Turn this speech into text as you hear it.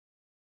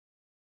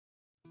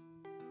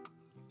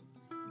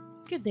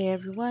Good day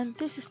everyone,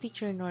 this is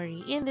Teacher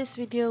Nori. In this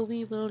video,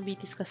 we will be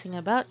discussing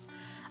about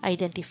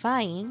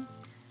identifying,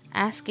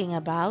 asking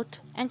about,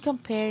 and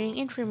comparing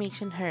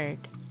information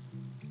heard.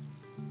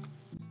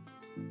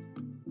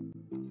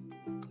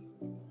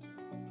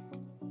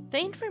 The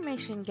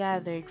information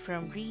gathered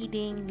from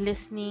reading,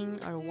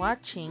 listening, or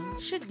watching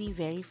should be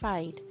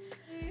verified.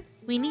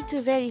 We need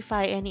to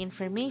verify any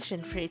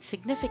information for its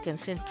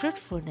significance and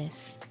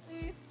truthfulness.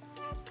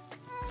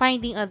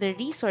 Finding other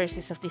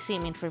resources of the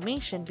same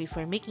information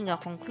before making a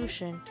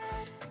conclusion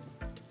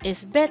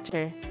is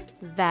better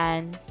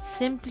than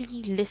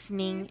simply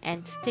listening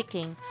and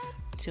sticking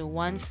to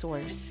one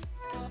source.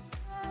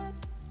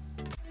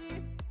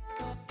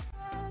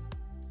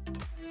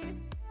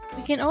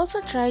 We can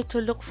also try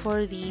to look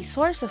for the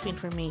source of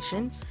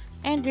information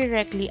and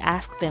directly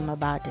ask them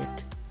about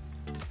it.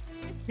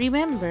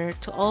 Remember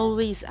to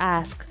always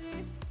ask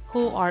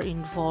who are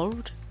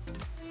involved,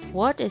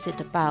 what is it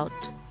about,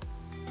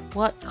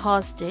 what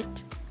caused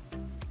it,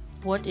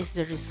 what is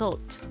the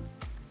result,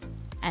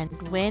 and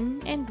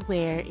when and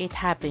where it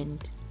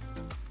happened.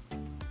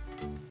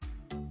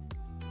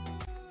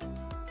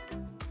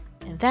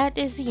 And that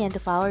is the end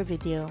of our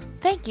video.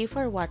 Thank you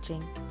for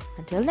watching.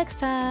 Until next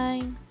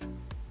time!